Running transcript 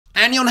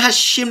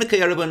안녕하십니까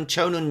여러분.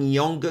 저는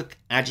영국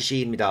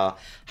아저씨입니다.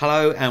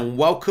 Hello and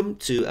welcome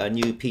to a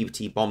new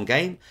PPT Bomb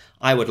game.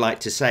 I would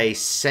like to say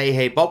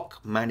새해 복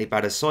많이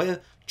받으세요.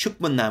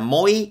 축복난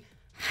모이.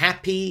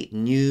 Happy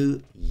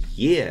New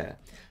Year.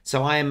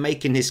 So I am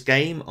making this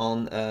game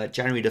on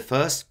January the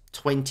 1st,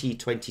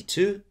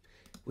 2022.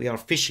 We are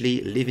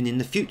officially living in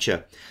the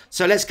future.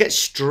 So let's get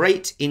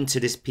straight into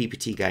this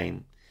PPT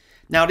game.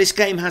 Now this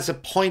game has a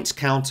points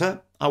counter.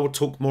 I will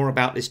talk more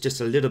about this just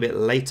a little bit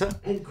later.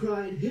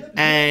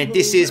 And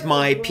this is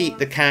my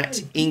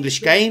Petethecat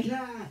English game.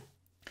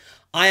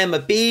 I am a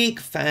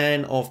big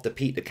fan of the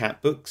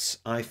Petethecat books.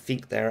 I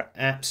think they're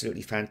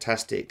absolutely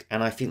fantastic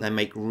and I think they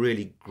make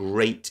really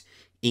great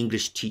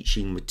English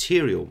teaching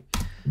material.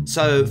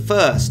 So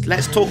first,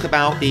 let's talk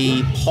about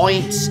the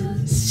points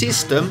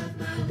system.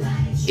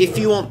 If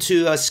you want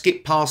to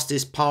skip past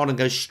this part and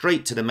go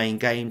straight to the main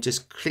game,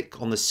 just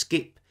click on the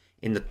skip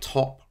in the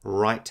top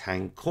right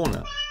hand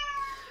corner.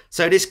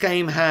 So this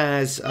game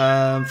has,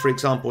 for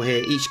example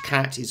here, each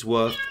cat is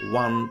worth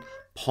 1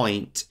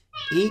 point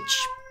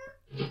each.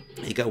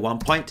 There you go, 1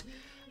 point.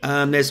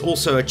 There's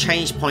also a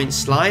change point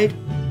slide.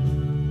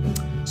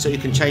 So you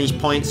can change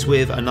points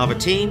with another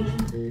team.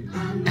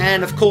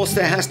 And of course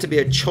there has to be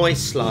a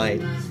choice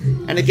slide.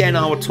 And again,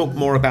 I will talk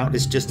more about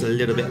this just a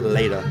little bit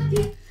later.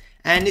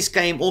 And this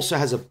game also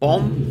has a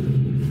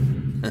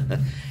bomb.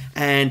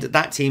 And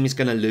that team is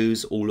going to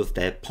lose all of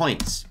their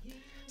points.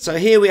 So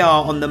here we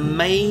are on the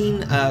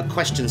main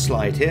question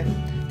slide here.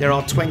 There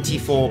are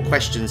 24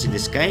 questions in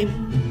this game.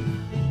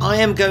 I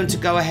am going to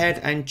go ahead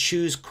and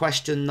choose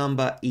question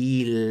number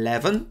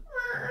 11.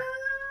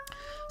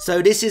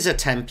 So this is a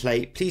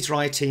template. Please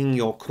write in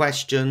your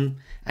question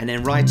and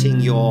then write in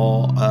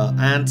your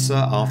answer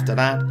after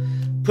that.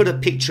 Put a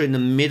picture in the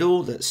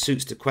middle that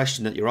suits the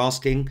question that you're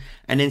asking,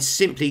 and then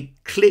simply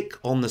click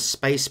on the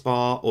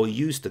spacebar or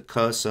use the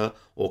cursor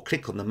or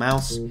click on the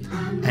mouse,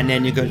 and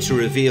then you're going to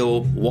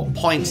reveal what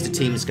points the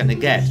team is going to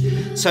get.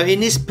 So in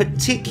this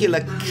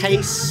particular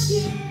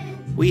case,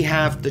 we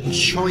have the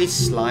choice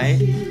slide: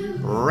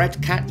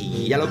 red cat,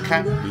 yellow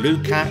cat,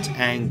 blue cat,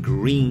 and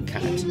green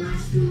cat.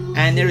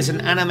 And there is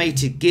an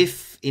animated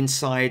GIF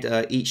inside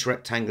each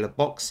rectangular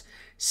box.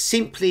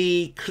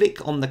 Simply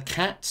click on the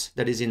cat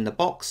that is in the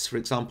box, for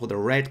example the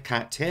red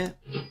cat here.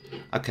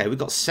 Okay, we've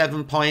got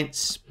 7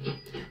 points,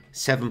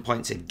 7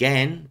 points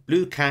again.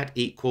 Blue cat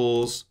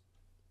equals,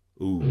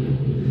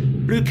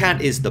 blue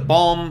cat is the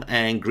bomb,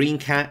 and green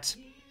cat,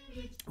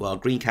 well,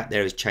 green cat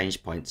there is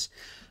change points.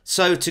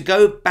 So to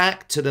go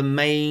back to the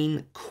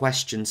main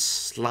question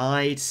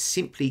slide,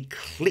 simply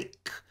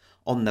click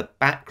on the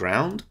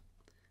background.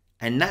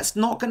 And that's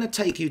not going to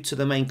take you to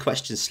the main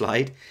question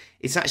slide.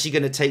 It's actually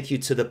going to take you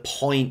to the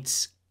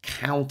points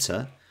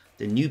counter,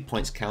 the new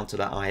points counter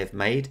that I have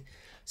made.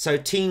 So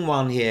team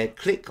 1 here,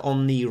 click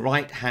on the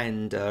right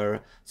hand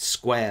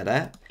square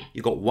there.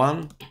 You've got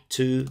 1,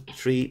 2,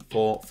 3,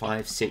 4,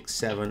 5, 6,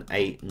 7,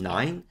 8,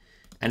 9.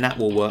 And that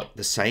will work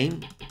the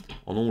same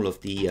on all of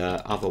the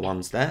other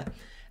ones there.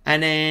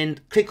 And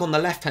then click on the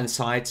left hand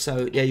side.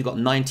 So yeah, you've got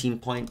 19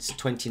 points,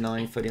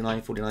 29,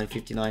 39, 49,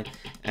 59,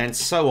 and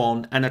so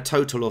on, and a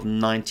total of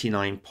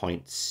 99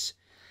 points.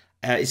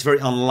 It's very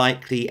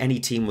unlikely any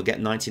team will get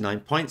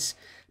 99 points,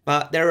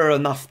 but there are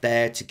enough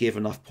there to give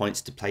enough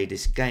points to play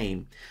this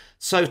game.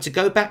 So to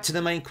go back to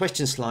the main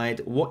question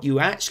slide, what you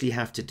actually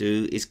have to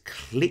do is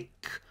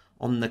click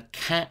on the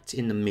cat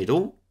in the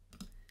middle,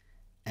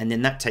 and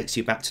then that takes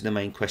you back to the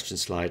main question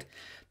slide.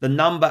 The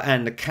number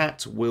and the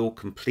cat will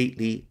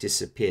completely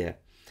disappear.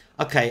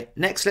 Okay,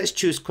 next let's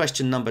choose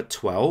question number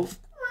 12.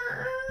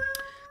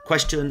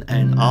 Question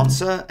and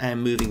answer,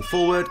 and moving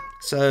forward.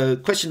 So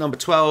question number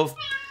 12,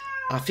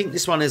 I think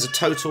this one is a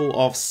total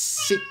of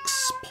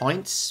 6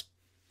 points.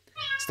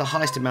 It's the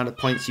highest amount of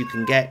points you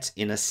can get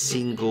in a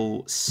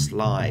single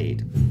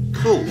slide.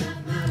 Cool.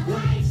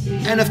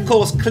 And of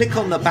course, click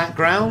on the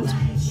background.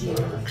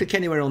 Click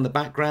anywhere on the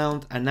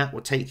background, and that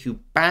will take you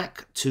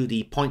back to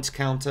the points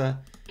counter.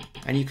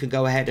 And you can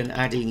go ahead and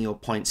add in your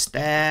points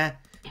there.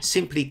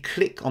 Simply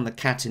click on the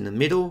cat in the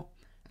middle,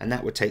 and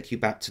that will take you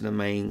back to the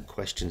main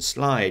question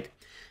slide.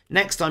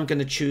 Next, I'm going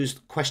to choose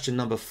question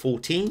number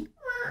 14.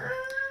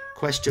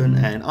 Question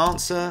and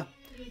answer.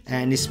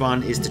 And this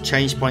one is the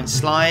change point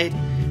slide.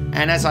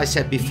 And as I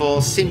said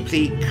before,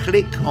 simply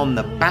click on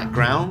the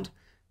background.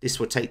 This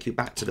will take you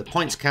back to the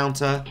points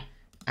counter,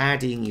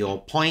 adding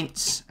your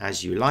points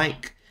as you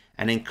like,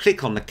 and then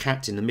click on the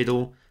cat in the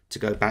middle to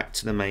go back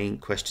to the main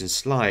question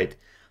slide.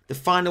 The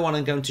final one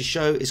I'm going to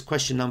show is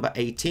question number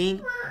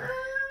 18.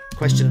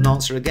 Question and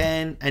answer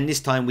again, and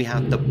this time we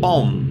have the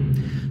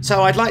bomb.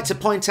 So I'd like to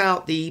point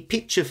out the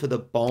picture for the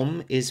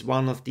bomb is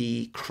one of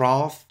the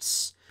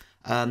crafts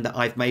that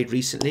I've made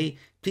recently.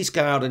 Please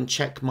go out and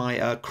check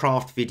my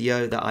craft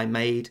video that I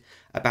made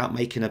about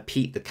making a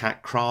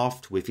Petethecat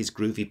craft with his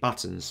groovy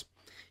buttons.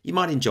 You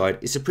might enjoy it.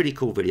 It's a pretty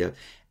cool video.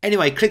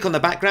 Anyway, click on the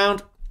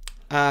background,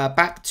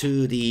 back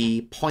to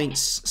the points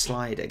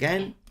slide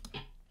again.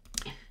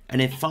 And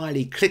then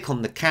finally click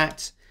on the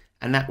cat,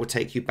 and that will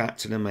take you back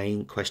to the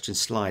main question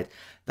slide.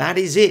 that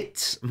is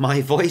it.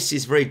 My voice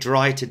is very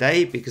dry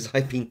today because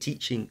I've been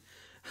teaching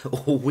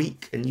all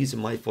week and using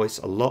my voice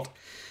a lot.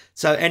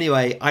 So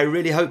anyway, I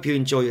really hope you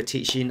enjoy your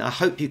teaching. I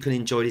hope you can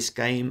enjoy this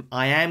game.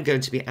 I am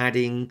going to be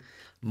adding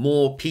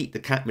more Pete the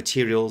Cat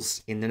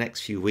materials in the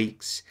next few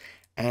weeks.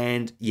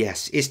 And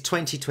yes, it's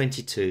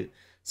 2022.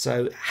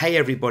 So hey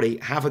everybody,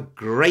 have a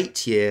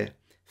great year.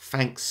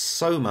 Thanks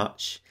so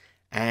much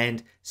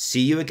and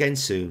see you again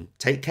soon.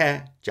 Take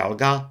care.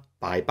 Jalga.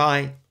 Bye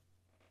bye.